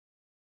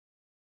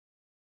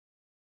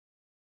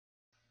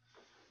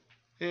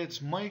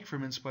It's Mike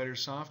from Inspyder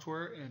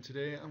Software, and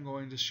today I'm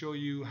going to show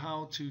you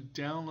how to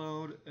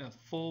download a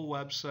full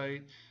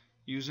website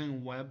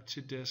using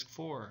Web2Disk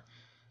 4.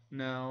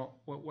 Now,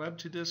 what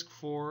Web2Disk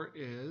 4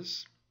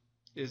 is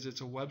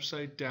it's a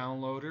website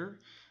downloader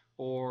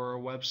or a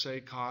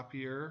website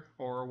copier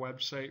or a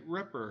website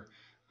ripper.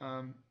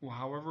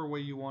 However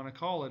way you want to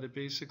call it, it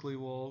basically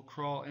will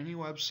crawl any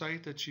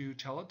website that you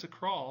tell it to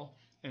crawl,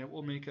 and it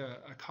will make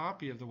a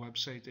copy of the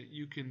website that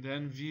you can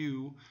then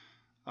view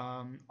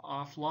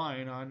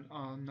offline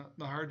on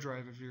the hard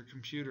drive of your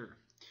computer.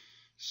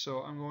 So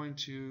I'm going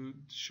to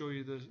show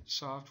you the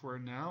software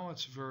now.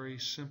 It's very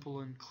simple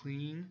and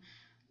clean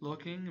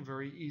looking,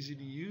 very easy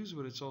to use,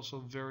 but it's also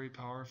very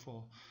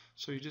powerful.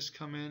 So you just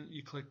come in,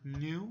 you click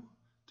New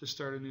to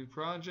start a new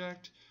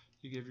project.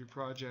 You give your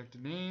project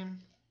a name,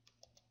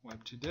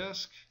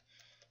 Web2Disk,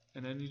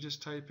 and then you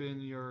just type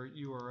in your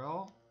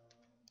URL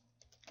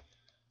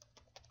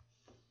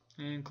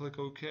and click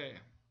OK.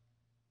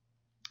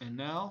 And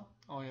now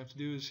all you have to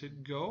do is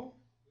hit go,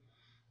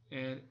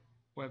 and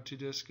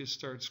Web2Disk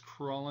starts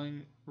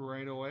crawling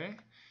right away.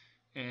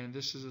 And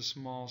this is a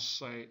small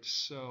site,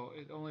 so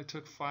it only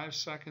took 5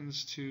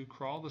 seconds to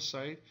crawl the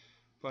site.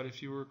 But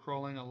if you were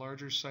crawling a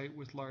larger site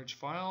with large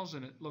files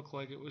and it looked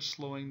like it was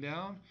slowing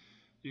down,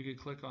 you could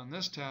click on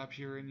this tab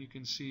here and you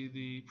can see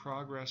the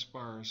progress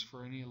bars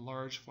for any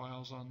large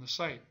files on the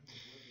site.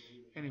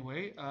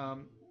 Anyway,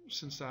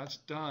 since that's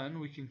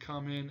done, we can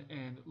come in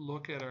and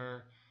look at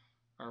our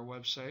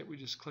website. We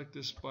just click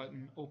this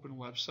button, Open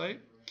Website,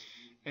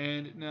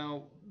 and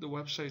now the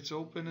website's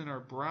open in our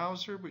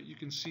browser, but you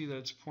can see that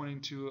it's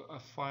pointing to a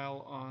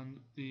file on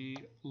the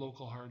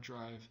local hard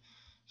drive.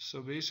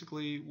 So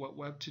basically what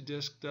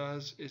Web2Disk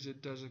does is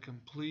it does a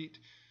complete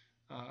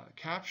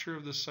capture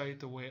of the site,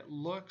 the way it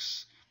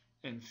looks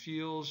and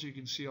feels. You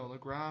can see all the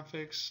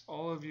graphics,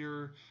 all of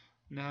your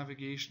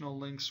navigational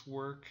links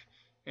work,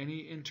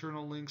 any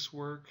internal links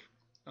work.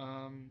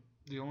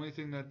 The only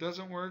thing that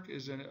doesn't work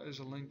is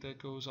a link that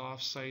goes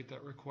off-site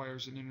that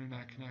requires an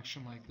internet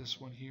connection like this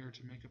one here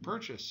to make a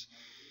purchase.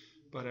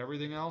 But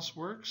everything else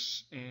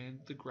works,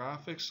 and the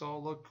graphics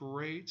all look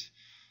great.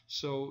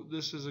 So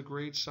this is a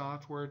great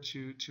software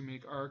to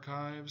make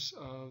archives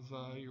of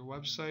your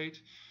website.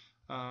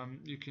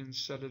 You can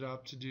set it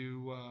up to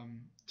do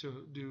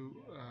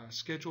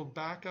scheduled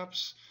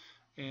backups,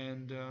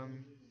 and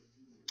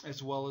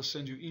as well as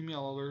send you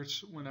email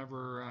alerts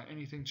whenever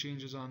anything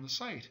changes on the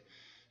site.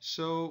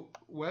 So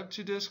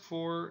Web2Disk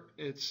 4,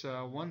 it's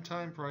a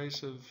one-time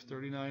price of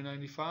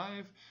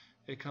 $39.95.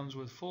 It comes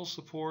with full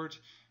support,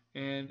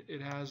 and it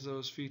has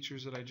those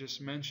features that I just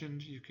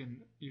mentioned. You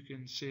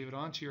can save it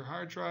onto your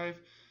hard drive,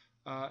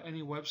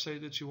 any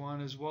website that you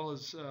want, as well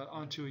as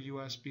onto a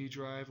USB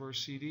drive or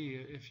CD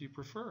if you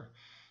prefer.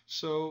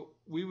 So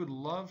we would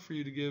love for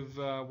you to give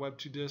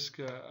Web2Disk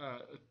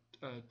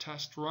a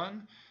test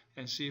run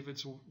and see if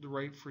it's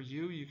right for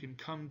you. You can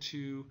come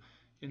to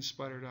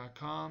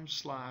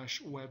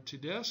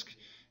Inspyder.com/Web2Disk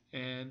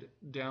and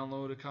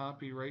download a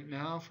copy right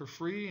now for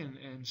free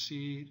and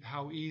see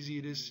how easy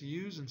it is to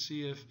use and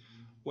see if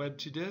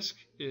Web2Disk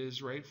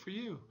is right for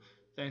you.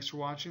 Thanks for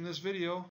watching this video.